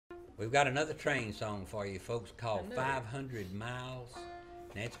We've got another train song for you folks called Another. 500 Miles.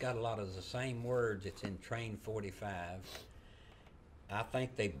 Now it's got a lot of the same words. It's in Train 45. I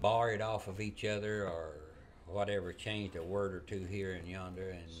think they borrowed off of each other or whatever, changed a word or two here and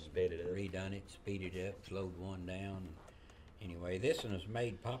yonder and Sped it up. redone it, speeded it up, slowed one down. Anyway, this one was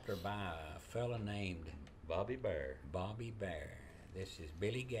made popular by a fella named Bobby Bear. Bobby Bear. This is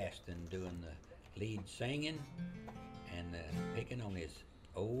Billy Gaston doing the lead singing and picking on his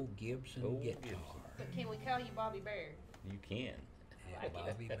old Gibson Old guitar. Gibson. But can we call you Bobby Bear? You can. Yeah, like it.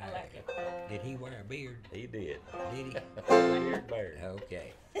 Bobby I Bear. like it. Did he wear a beard? He did. Did he? Beard Bear.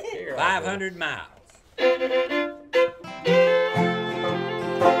 Okay. Here, 500 miles.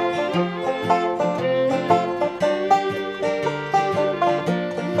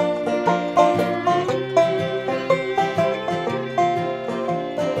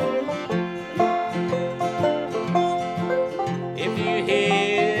 If you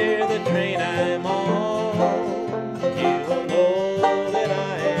hear the train I'm on, you will know that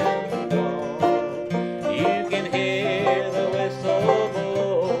I am gone. You can hear the whistle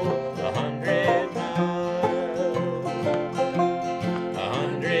blow 100 miles.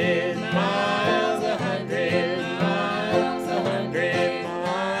 100 miles, 100 miles, 100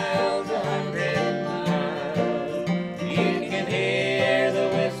 miles, 100 miles. You can hear the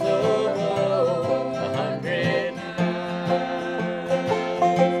whistle blow 100 miles.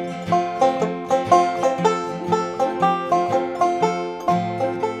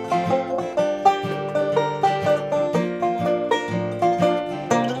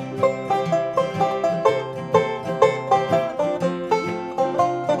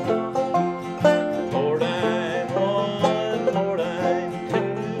 Lord, I'm one, Lord, I'm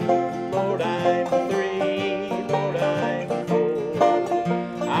two, Lord, I'm three, Lord, I'm four.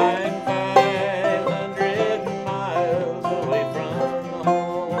 I'm 500 miles away from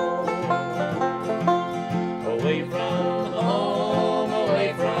home. Away from home,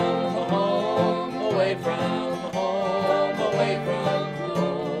 away from home, away from home, away from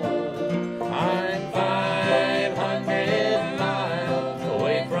home. I'm 500 miles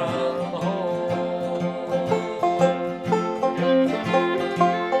away from home.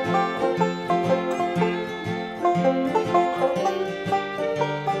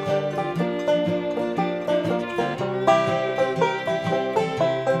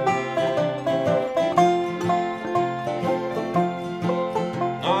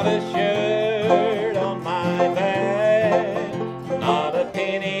 Not a shirt on my back, not a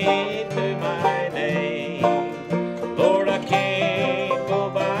penny to my name. Lord, I can't go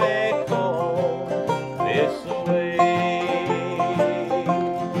back home this away.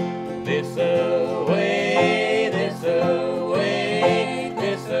 This away, this away,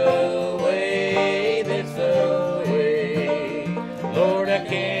 this away, this away. Lord, I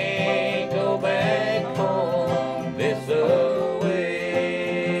can't go back home this away.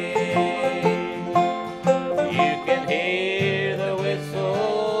 You can hear the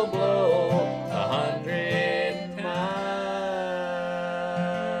whistle blow 100 miles.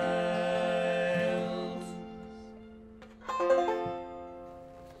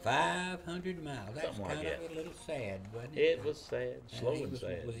 500 miles. That's Something like kind that. of a little sad, wasn't it? It was sad, slow he and was,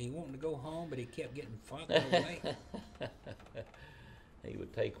 sad. Was he wanting to go home, but he kept getting farther away? He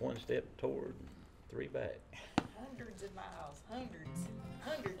would take one step toward and three back. Hundreds of miles. Hundreds.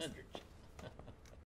 Hundreds. Hundreds.